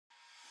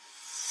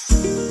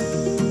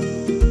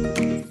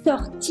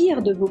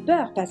sortir de vos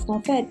peurs, parce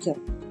qu'en fait,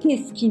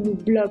 qu'est-ce qui nous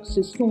bloque?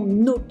 Ce sont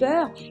nos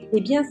peurs.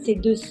 Eh bien, c'est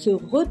de se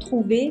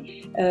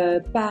retrouver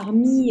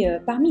parmi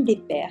des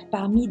pairs,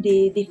 parmi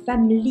des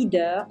femmes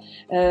leaders,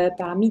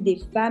 parmi des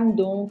femmes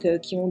donc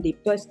qui ont des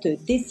postes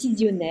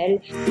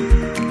décisionnels.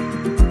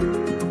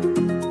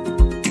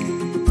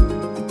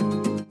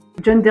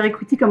 Gender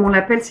Equity, comme on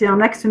l'appelle, c'est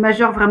un axe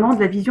majeur vraiment de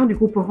la vision du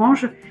groupe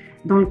Orange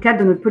dans le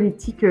cadre de notre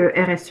politique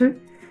RSE.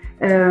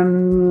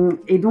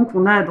 Et donc,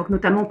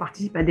 notamment, on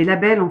participe à des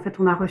labels. En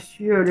fait, on a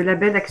reçu le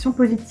label Action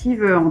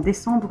Positive en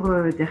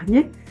décembre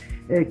dernier,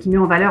 qui met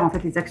en valeur en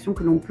fait les actions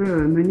que l'on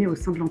peut mener au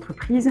sein de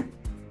l'entreprise.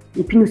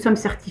 Et puis, nous sommes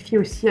certifiés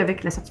aussi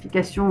avec la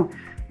certification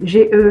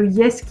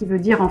GEIS, qui veut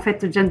dire en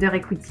fait Gender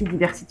Equity,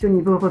 diversité au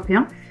niveau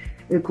européen,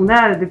 qu'on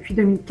a depuis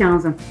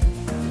 2015.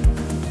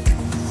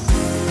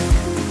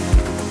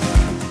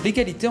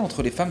 L'égalité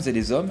entre les femmes et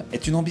les hommes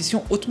est une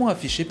ambition hautement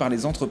affichée par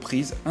les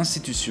entreprises,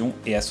 institutions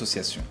et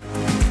associations.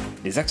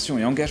 Les actions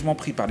et engagements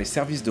pris par les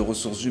services de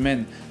ressources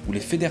humaines ou les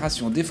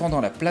fédérations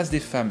défendant la place des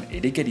femmes et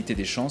l'égalité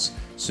des chances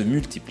se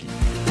multiplient.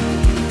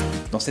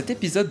 Dans cet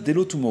épisode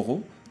d'Hello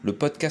Tomorrow, le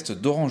podcast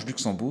d'Orange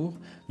Luxembourg,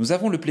 nous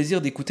avons le plaisir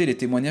d'écouter les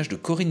témoignages de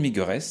Corinne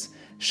Miguerès,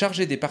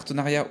 chargée des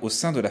partenariats au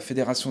sein de la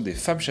Fédération des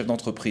femmes chefs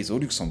d'entreprise au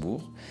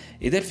Luxembourg,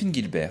 et Delphine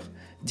Gilbert,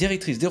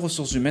 directrice des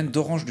ressources humaines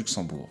d'Orange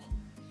Luxembourg.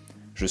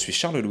 Je suis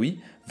Charles Louis,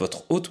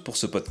 votre hôte pour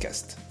ce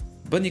podcast.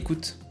 Bonne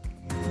écoute.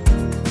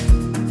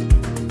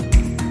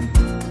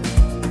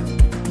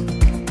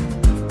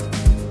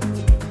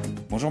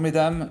 Bonjour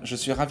mesdames, je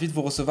suis ravi de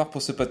vous recevoir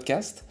pour ce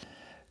podcast.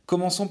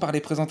 Commençons par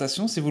les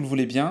présentations si vous le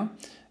voulez bien.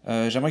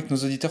 J'aimerais que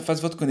nos auditeurs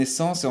fassent votre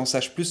connaissance et en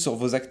sachent plus sur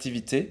vos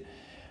activités.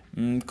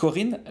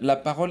 Corinne, la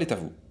parole est à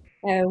vous.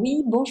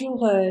 Oui,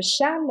 bonjour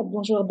Charles,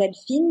 bonjour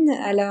Delphine.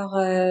 Alors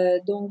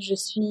donc je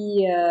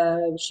suis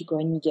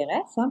Corinne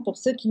Miguerès, pour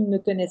ceux qui ne me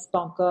connaissent pas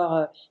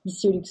encore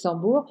ici au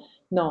Luxembourg.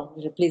 Non,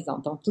 je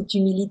plaisante. En toute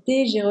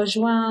humilité, j'ai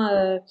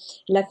rejoint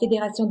la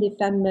Fédération des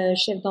femmes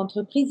chefs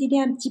d'entreprise il y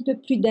a un petit peu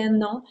plus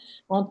d'1 an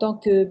en tant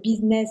que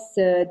business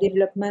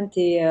development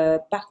et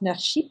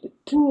partnership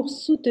pour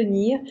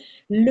soutenir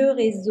le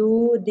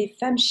réseau des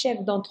femmes chefs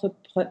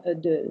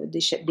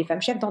des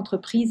femmes chefs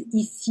d'entreprise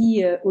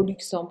ici au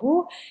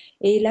Luxembourg.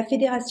 Et la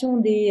Fédération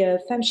des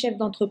femmes chefs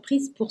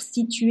d'entreprise, pour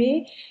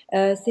situer,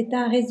 c'est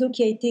un réseau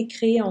qui a été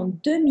créé en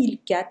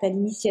 2004 à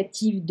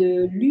l'initiative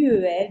de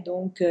l'UEL,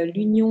 donc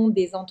l'Union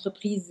des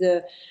entreprises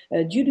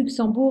du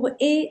Luxembourg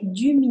et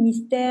du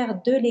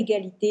ministère de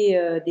l'égalité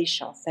des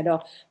chances.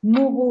 Alors,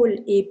 mon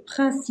rôle est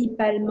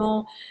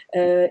principalement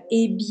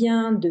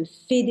bien de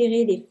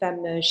fédérer les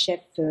femmes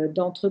chefs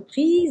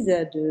d'entreprise,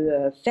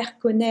 de faire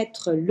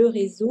connaître le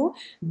réseau,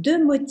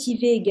 de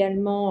motiver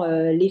également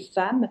les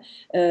femmes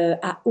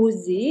à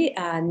oser,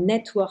 à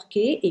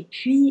networker et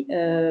puis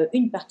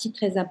une partie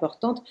très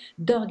importante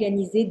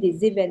d'organiser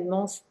des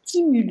événements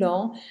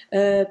stimulants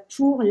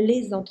pour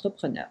les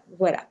entrepreneurs.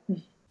 Voilà.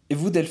 Et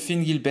vous,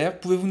 Delphine Gilbert,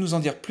 pouvez-vous nous en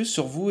dire plus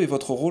sur vous et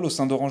votre rôle au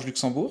sein d'Orange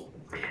Luxembourg?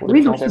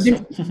 Oui, donc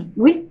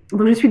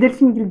je suis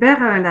Delphine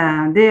Gilbert,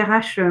 la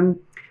DRH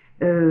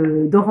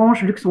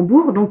d'Orange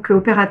Luxembourg, donc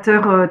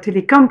opérateur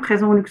télécom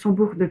présent au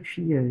Luxembourg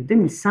depuis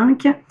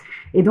 2005.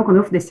 Et donc, on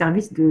offre des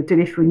services de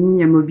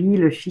téléphonie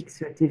mobile,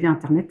 fixe, TV,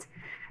 Internet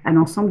à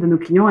l'ensemble de nos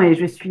clients. Et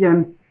je suis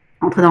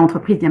entrée dans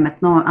l'entreprise il y a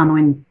maintenant 1 an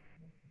et demi.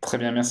 Très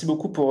bien, merci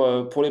beaucoup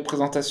pour les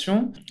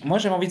présentations. Moi,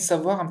 j'avais envie de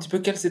savoir un petit peu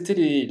quelles étaient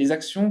les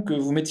actions que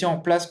vous mettiez en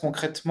place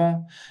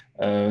concrètement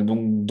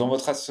donc dans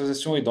votre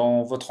association et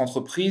dans votre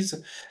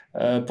entreprise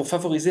pour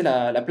favoriser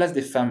la place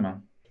des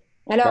femmes.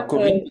 Alors,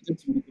 Corinne, peut-être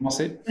tu veux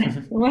commencer?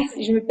 ouais,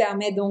 si je me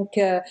permets. Donc,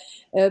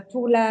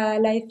 pour la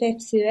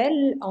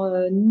FFCEL,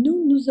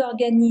 nous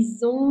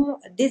organisons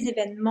des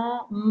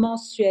événements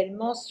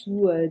mensuellement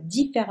sous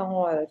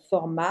différents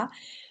formats.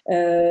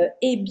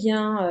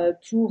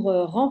 Pour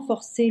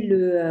renforcer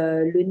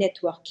le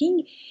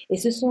networking. Et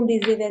ce sont des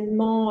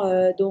événements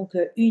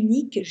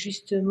uniques,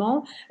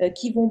 justement,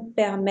 qui vont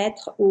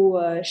permettre aux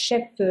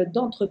chefs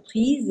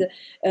d'entreprise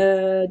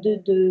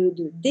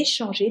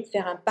d'échanger, de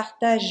faire un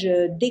partage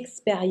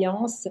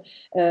d'expériences,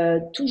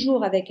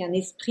 toujours avec un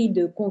esprit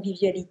de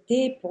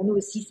convivialité. Pour nous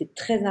aussi, c'est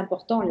très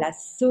important, la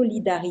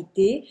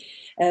solidarité.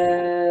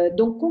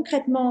 Donc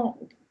concrètement,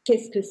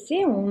 qu'est-ce que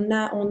c'est?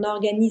 On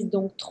organise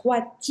donc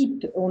 3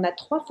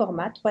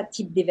 formats, 3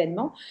 types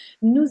d'événements.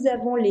 Nous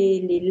avons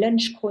les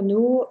lunch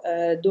chrono,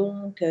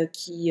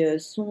 qui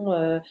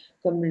sont,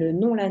 comme le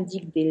nom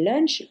l'indique, des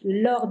lunchs,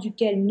 lors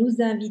duquel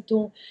nous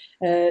invitons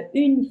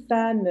une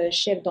femme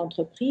chef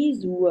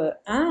d'entreprise ou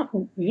un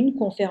ou une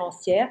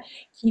conférencière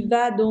qui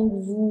va donc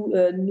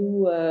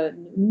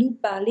nous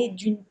parler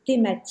d'une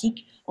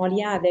thématique en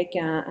lien avec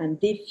un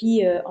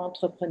défi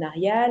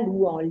entrepreneurial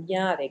ou en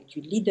lien avec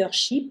du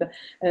leadership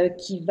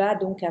qui va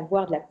donc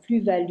avoir de la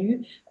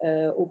plus-value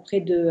auprès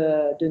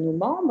de nos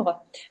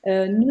membres.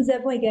 Nous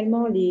avons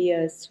également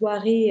les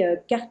soirées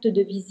cartes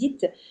de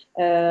visite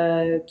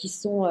qui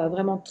sont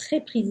vraiment très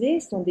prisées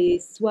sont des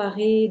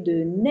soirées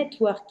de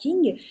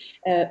networking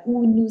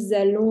où nous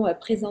allons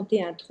présenter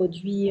et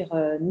introduire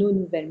nos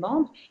nouvelles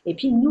membres. Et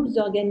puis, nous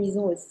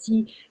organisons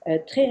aussi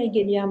très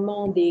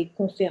régulièrement des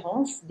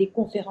conférences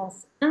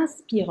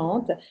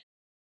inspirantes.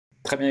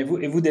 Très bien. Et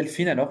vous,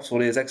 Delphine, alors, sur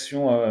les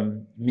actions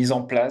mises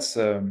en place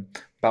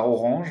par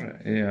Orange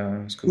et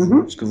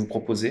ce que vous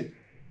proposez?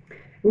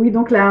 Oui,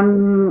 donc la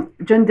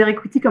Gender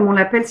Equity, comme on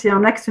l'appelle, c'est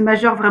un axe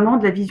majeur vraiment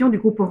de la vision du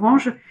groupe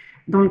Orange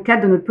dans le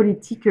cadre de notre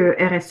politique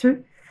RSE.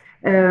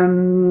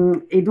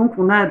 Et donc,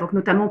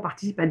 notamment, on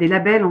participe à des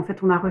labels. En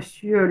fait, on a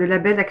reçu le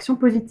label Action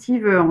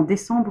Positive en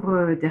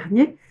décembre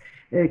dernier,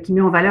 qui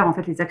met en valeur en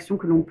fait les actions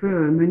que l'on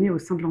peut mener au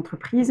sein de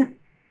l'entreprise.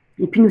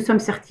 Et puis, nous sommes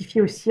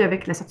certifiés aussi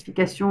avec la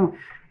certification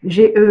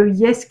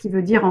GEIS, qui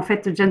veut dire en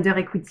fait Gender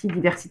Equity,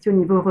 diversité au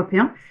niveau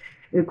européen,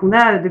 qu'on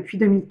a depuis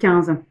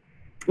 2015.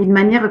 Et de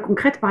manière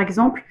concrète, par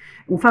exemple,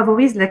 on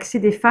favorise l'accès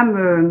des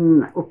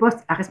femmes aux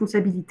postes à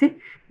responsabilité.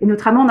 Et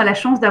notamment, on a la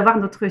chance d'avoir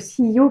notre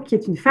CEO qui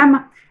est une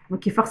femme, donc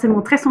qui est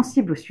forcément très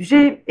sensible au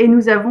sujet. Et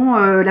nous avons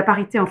la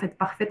parité en fait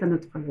parfaite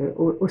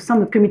au sein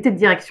de notre comité de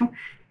direction,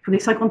 pour les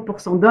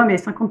 50% d'hommes et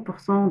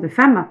 50% de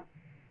femmes.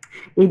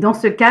 Et dans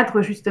ce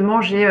cadre,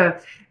 justement, j'ai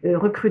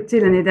recruté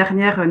l'année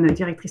dernière une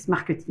directrice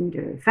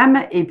marketing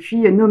femme et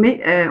puis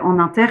nommé en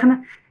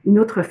interne une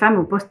autre femme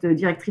au poste de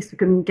directrice de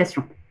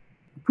communication.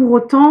 Pour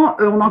autant,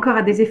 on a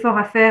encore des efforts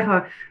à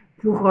faire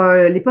pour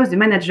les postes de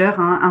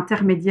manager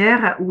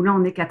intermédiaires, où là, on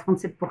n'est qu'à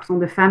 37%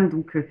 de femmes.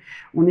 Donc,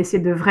 on essaie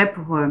de vrai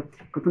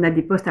quand on a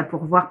des postes à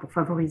pourvoir pour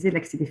favoriser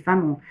l'accès des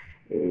femmes,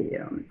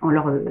 en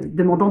leur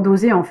demandant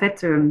d'oser, en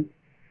fait,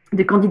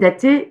 de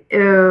candidater.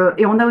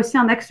 Et on a aussi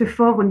un axe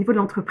fort au niveau de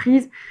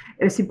l'entreprise,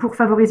 c'est pour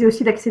favoriser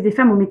aussi l'accès des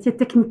femmes aux métiers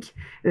techniques,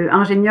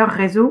 ingénieurs,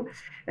 réseau.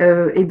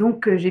 Et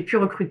donc, j'ai pu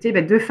recruter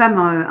 2 femmes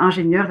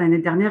ingénieurs l'année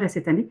dernière et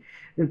cette année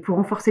pour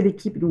renforcer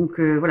l'équipe. Donc,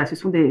 voilà, ce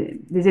sont des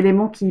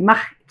éléments qui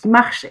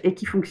marchent et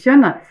qui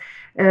fonctionnent.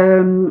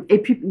 Et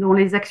puis, dans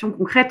les actions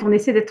concrètes, on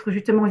essaie d'être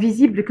justement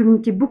visible, de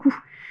communiquer beaucoup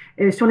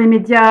sur les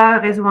médias,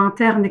 réseaux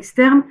internes,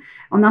 externes,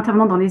 en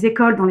intervenant dans les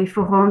écoles, dans les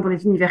forums, dans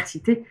les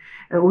universités,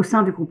 au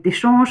sein du groupe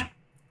d'échange,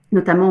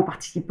 notamment en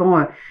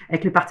participant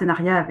avec le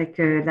partenariat avec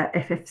la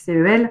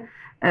FFCEL,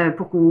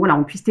 pour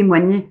qu'on puisse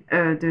témoigner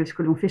de ce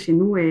que l'on fait chez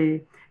nous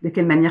et de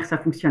quelle manière ça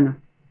fonctionne.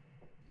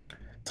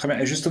 Très bien.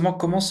 Et justement,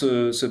 comment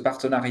ce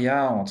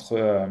partenariat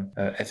entre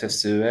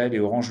FFCEL et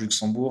Orange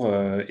Luxembourg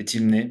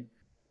est-il né?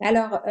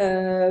 Alors,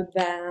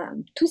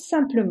 tout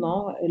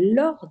simplement,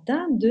 lors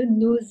d'un de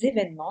nos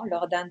événements,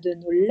 lors d'un de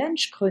nos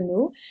lunch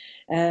chrono,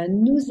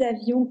 nous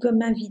avions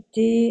comme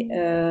invité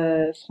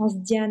France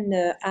Diane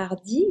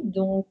Hardy,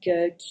 donc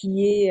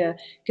qui est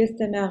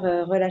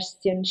Customer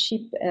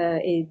Relationship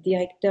et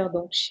directeur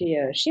donc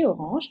chez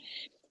Orange.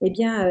 Eh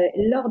bien,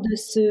 lors de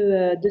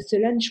ce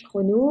lunch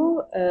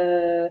chrono,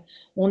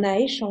 on a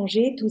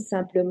échangé tout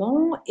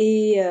simplement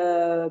et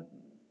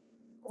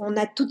on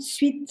a tout de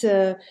suite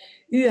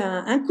eu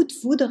un coup de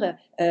foudre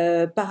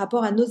par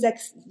rapport à nos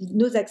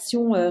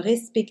actions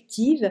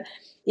respectives.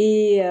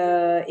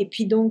 Et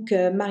puis donc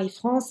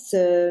Marie-France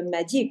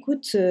m'a dit,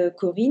 écoute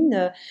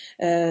Corinne,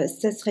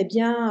 ça serait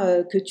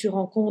bien que tu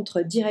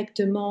rencontres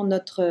directement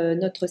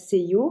notre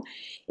CIO.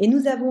 Et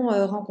nous avons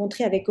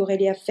rencontré avec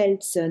Aurélia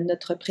Feltz,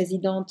 notre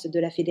présidente de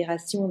la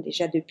fédération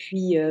déjà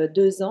depuis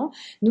 2 ans.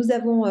 Nous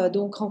avons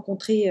donc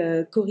rencontré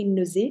Corinne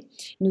Lezé.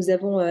 Nous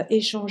avons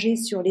échangé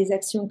sur les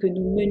actions que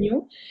nous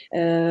menions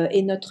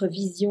et notre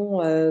vision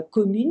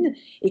commune.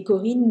 Et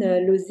Corinne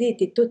Lezé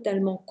était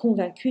totalement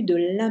convaincue de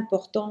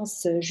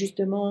l'importance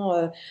justement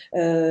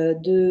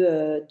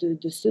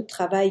de ce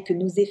travail que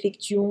nous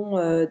effectuons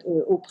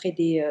auprès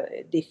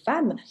des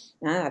femmes,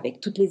 avec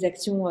toutes les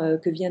actions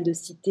que vient de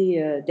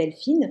citer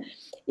Delphine.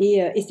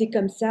 Et c'est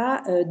comme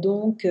ça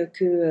donc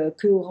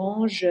que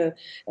Orange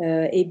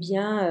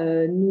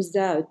nous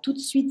a tout de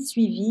suite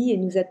suivis et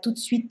nous a tout de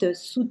suite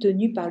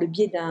soutenus par le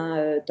biais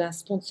d'un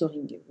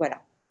sponsoring. Voilà.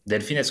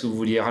 Delphine, est-ce que vous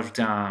vouliez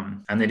rajouter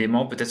un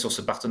élément peut-être sur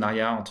ce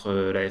partenariat entre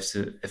la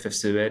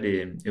FFCEL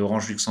et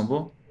Orange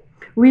Luxembourg?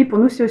 Oui, pour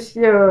nous, c'est aussi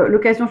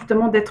l'occasion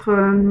justement d'être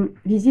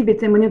visible et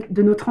témoigner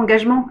de notre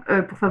engagement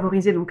pour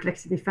favoriser donc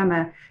l'accès des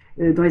femmes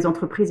dans les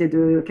entreprises et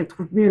qu'elles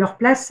trouvent mieux leur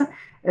place.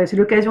 C'est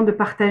l'occasion de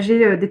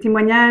partager des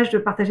témoignages, de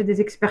partager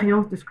des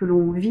expériences de ce que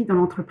l'on vit dans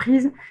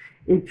l'entreprise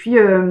et puis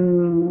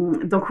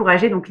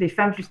d'encourager donc les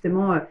femmes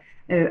justement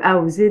à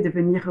oser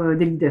devenir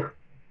des leaders.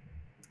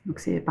 Donc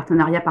c'est un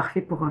partenariat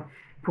parfait pour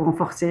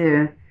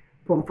renforcer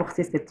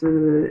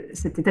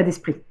cet état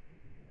d'esprit.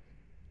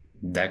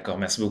 D'accord,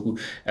 merci beaucoup.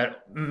 Alors,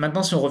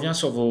 maintenant, si on revient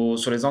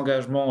sur les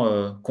engagements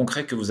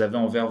concrets que vous avez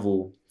envers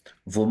vos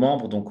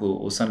membres, donc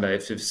au sein de la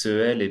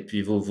FFCEL et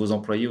puis vos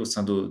employés au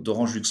sein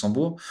d'Orange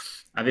Luxembourg,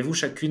 avez-vous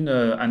chacune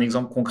un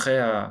exemple concret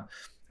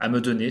à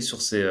me donner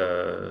sur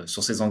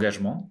ces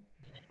engagements?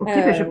 Ok,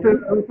 je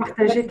peux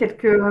partager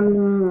quelques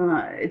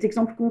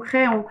exemples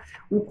concrets.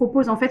 On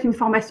propose en fait une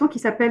formation qui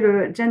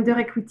s'appelle Gender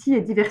Equity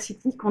et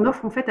Diversity qu'on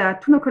offre en fait à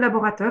tous nos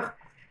collaborateurs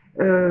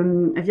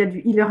via du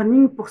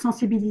e-learning pour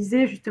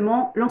sensibiliser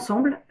justement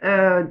l'ensemble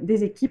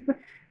des équipes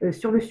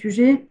sur le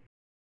sujet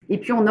Et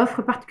puis, on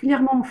offre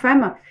particulièrement aux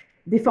femmes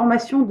des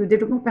formations de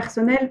développement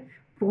personnel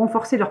pour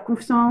renforcer leur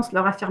confiance,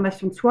 leur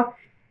affirmation de soi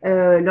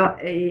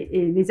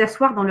et les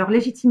asseoir dans leur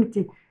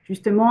légitimité,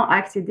 justement, à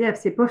accéder à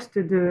ces postes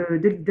de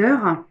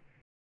leader.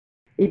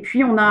 Et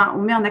puis, on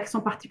met un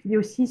accent particulier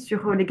aussi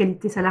sur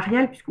l'égalité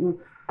salariale, puisqu'on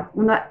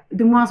a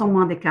de moins en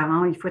moins d'écart,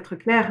 hein, il faut être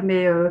clair,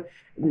 mais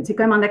c'est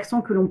quand même un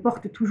accent que l'on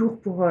porte toujours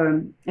pour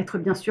être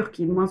bien sûr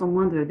qu'il y ait de moins en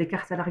moins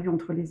d'écart salariaux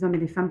entre les hommes et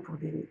les femmes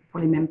pour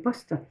les mêmes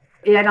postes.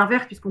 Et à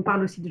l'inverse, puisqu'on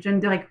parle aussi de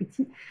gender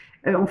equity,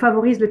 on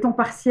favorise le temps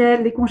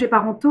partiel, les congés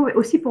parentaux, et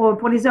aussi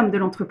pour les hommes de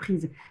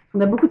l'entreprise.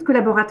 On a beaucoup de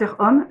collaborateurs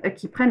hommes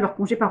qui prennent leurs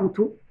congés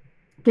parentaux,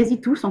 quasi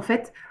tous en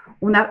fait.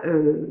 On a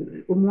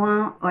au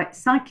moins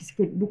 5, ce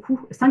qui est beaucoup,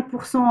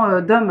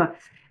 5% d'hommes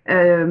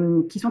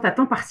qui sont à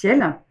temps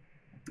partiel.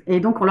 Et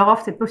donc, on leur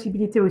offre cette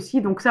possibilité aussi.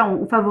 Donc ça,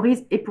 on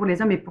favorise et pour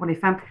les hommes et pour les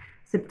femmes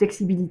cette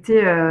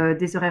flexibilité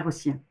des horaires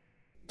aussi.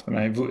 Très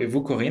bien. Et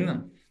vous,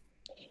 Corinne?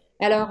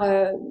 Alors,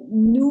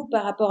 nous,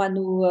 par rapport à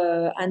nos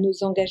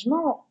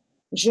engagements,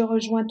 je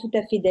rejoins tout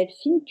à fait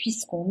Delphine,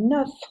 puisqu'on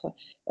offre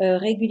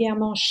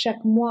régulièrement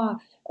chaque mois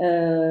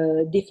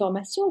des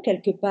formations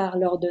quelque part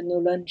lors de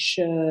nos lunchs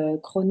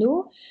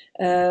chrono,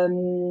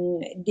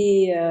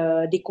 des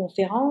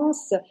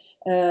conférences.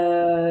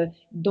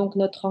 Donc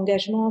notre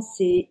engagement,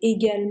 c'est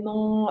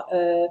également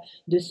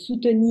de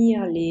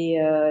soutenir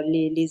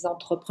les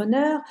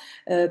entrepreneurs.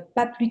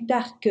 Pas plus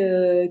tard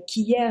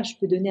qu'hier, je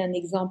peux donner un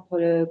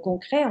exemple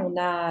concret. On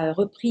a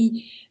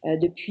repris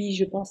depuis,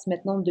 je pense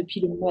maintenant depuis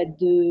le mois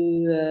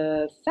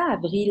de fin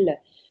avril,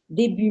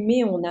 début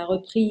mai, on a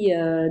repris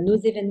nos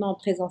événements en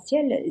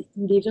présentiel.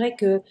 Il est vrai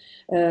que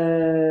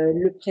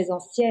le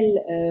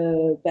présentiel,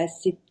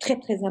 c'est très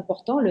très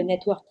important, le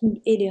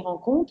networking et les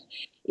rencontres.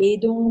 Et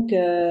donc,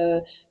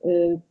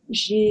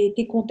 j'ai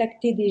été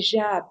contactée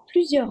déjà à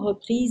plusieurs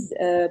reprises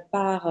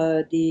par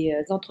des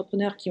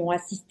entrepreneurs qui ont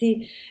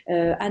assisté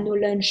à nos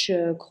lunchs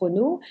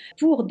chrono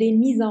pour des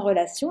mises en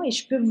relation. Et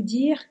je peux vous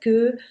dire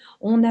que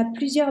on a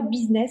plusieurs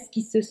business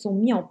qui se sont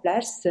mis en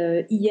place.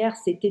 Hier,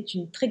 c'était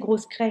une très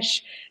grosse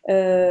crèche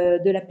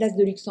de la place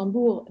de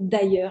Luxembourg,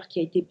 d'ailleurs, qui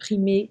a été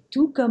primée,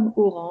 tout comme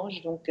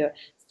Orange. Donc,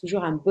 c'est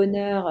toujours un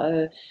bonheur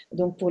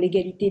donc pour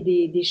l'égalité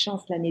des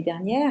chances l'année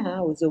dernière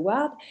hein, aux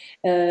Awards,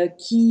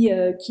 qui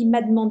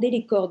m'a demandé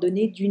les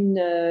coordonnées d'une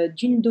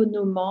de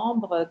nos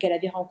membres qu'elle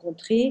avait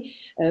rencontrée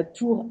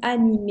pour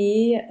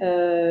animer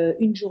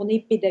une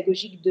journée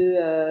pédagogique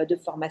de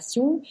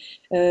formation.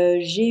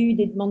 J'ai eu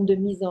des demandes de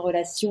mise en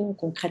relation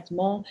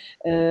concrètement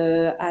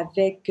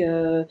avec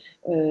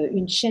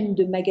une chaîne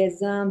de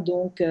magasins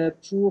donc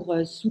pour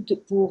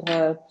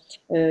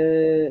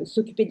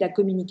s'occuper de la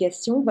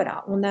communication.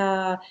 Voilà, on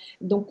a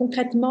donc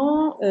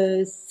concrètement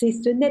c'est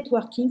ce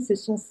networking, ce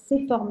sont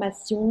ces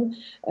formations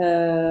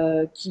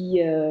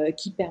qui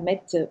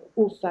permettent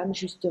aux femmes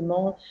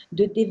justement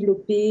de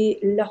développer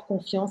leur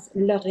confiance,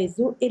 leur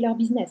réseau et leur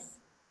business.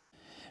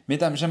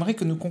 Mesdames, j'aimerais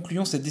que nous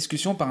concluions cette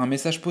discussion par un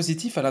message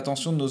positif à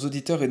l'attention de nos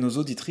auditeurs et nos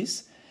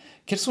auditrices.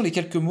 Quels sont les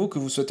quelques mots que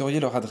vous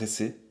souhaiteriez leur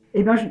adresser ?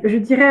 Eh ben, je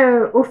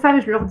dirais aux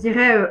femmes, je leur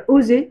dirais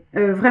osez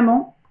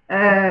vraiment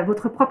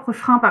votre propre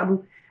frein,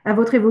 pardon, à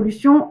votre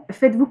évolution.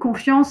 Faites-vous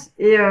confiance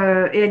et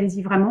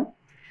allez-y vraiment.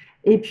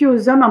 Et puis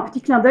aux hommes, un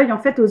petit clin d'œil en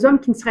fait aux hommes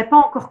qui ne seraient pas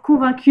encore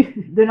convaincus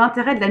de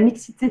l'intérêt de la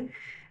mixité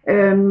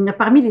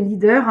parmi les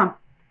leaders,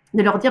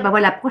 de leur dire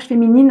voilà, l'approche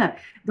féminine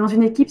dans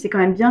une équipe c'est quand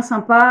même bien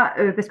sympa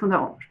parce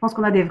je pense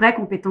qu'on a des vraies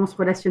compétences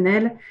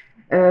relationnelles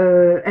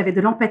avec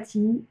de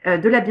l'empathie,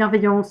 de la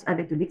bienveillance,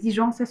 avec de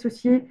l'exigence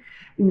associée,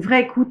 une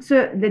vraie écoute,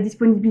 de la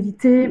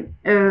disponibilité,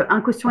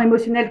 un quotient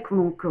émotionnel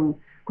qu'on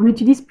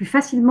utilise plus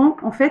facilement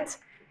en fait,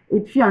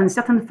 et puis une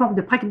certaine forme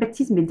de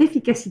pragmatisme et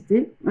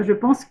d'efficacité, je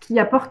pense, qui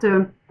apporte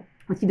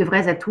aussi de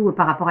vrais atouts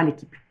par rapport à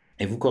l'équipe.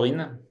 Et vous,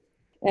 Corinne ?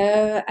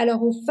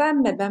 Alors aux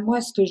femmes, moi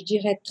ce que je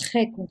dirais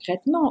très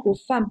concrètement aux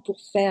femmes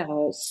pour faire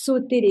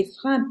sauter les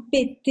freins,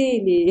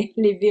 péter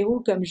les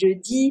verrous comme je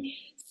dis,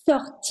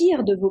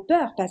 sortir de vos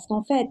peurs parce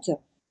qu'en fait,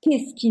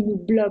 qu'est-ce qui nous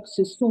bloque?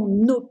 Ce sont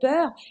nos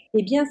peurs.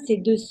 Eh bien, c'est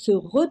de se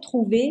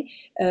retrouver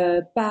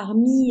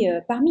parmi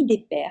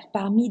des pairs,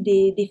 parmi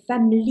des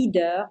femmes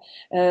leaders,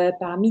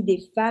 parmi des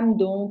femmes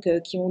donc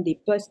qui ont des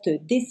postes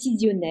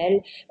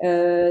décisionnels,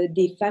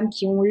 des femmes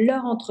qui ont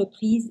leur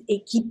entreprise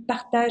et qui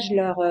partagent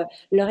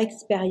leur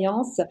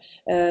expérience.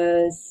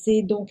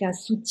 C'est donc un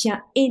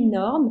soutien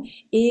énorme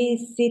et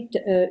c'est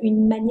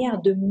une manière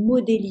de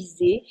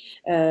modéliser.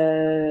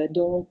 Et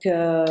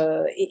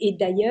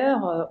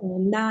d'ailleurs,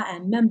 on a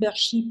un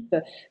membership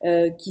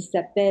qui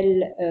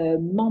s'appelle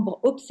membre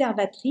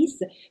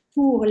observatrice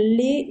pour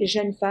les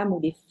jeunes femmes ou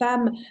les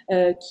femmes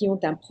qui ont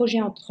un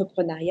projet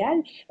entrepreneurial.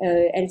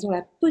 Elles ont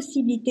la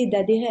possibilité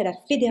d'adhérer à la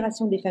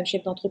Fédération des femmes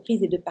chefs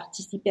d'entreprise et de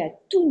participer à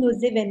tous nos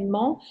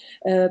événements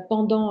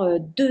pendant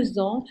 2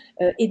 ans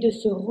et de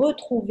se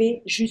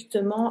retrouver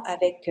justement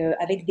avec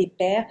des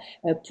pairs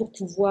pour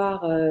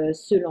pouvoir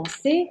se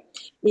lancer.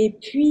 Et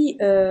puis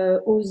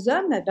aux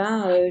hommes,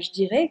 je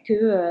dirais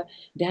que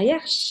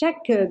derrière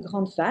chaque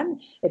grande femme,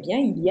 eh bien,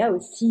 il y a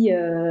aussi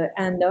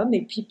un homme.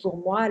 Et puis pour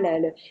moi,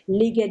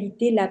 l'égalité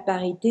l'égalité, la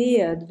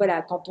parité,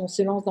 voilà, quand on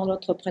se lance dans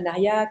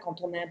l'entrepreneuriat,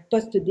 quand on a un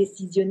poste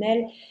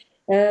décisionnel,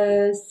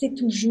 c'est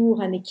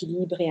toujours un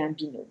équilibre et un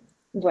binôme.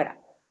 Voilà.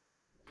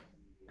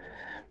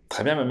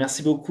 Très bien,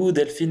 merci beaucoup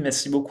Delphine,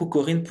 merci beaucoup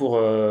Corinne pour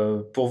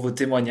vos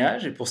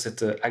témoignages et pour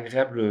cette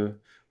agréable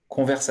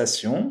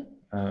conversation.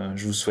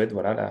 Je vous souhaite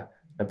voilà,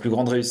 la plus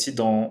grande réussite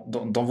dans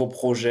vos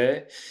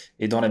projets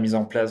et dans la mise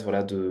en place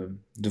voilà, de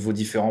vos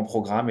différents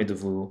programmes et de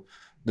vos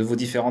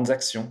différentes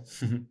actions.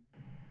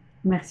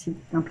 Merci,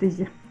 c'est un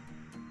plaisir.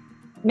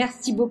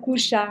 Merci beaucoup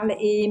Charles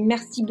et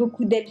merci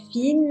beaucoup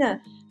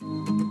Delphine.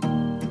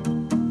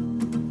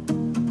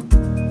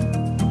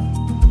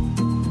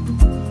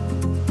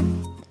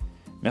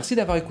 Merci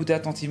d'avoir écouté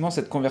attentivement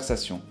cette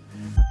conversation.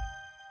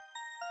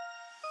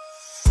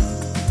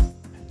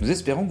 Nous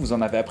espérons que vous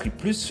en avez appris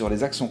plus sur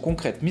les actions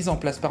concrètes mises en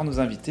place par nos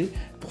invités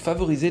pour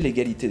favoriser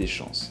l'égalité des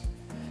chances.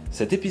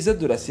 Cet épisode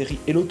de la série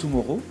Hello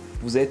Tomorrow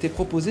vous a été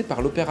proposé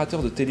par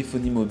l'opérateur de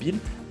téléphonie mobile,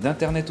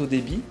 d'internet haut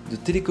débit, de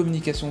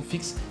télécommunications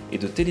fixes et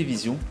de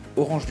télévision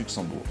Orange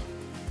Luxembourg.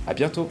 À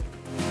bientôt!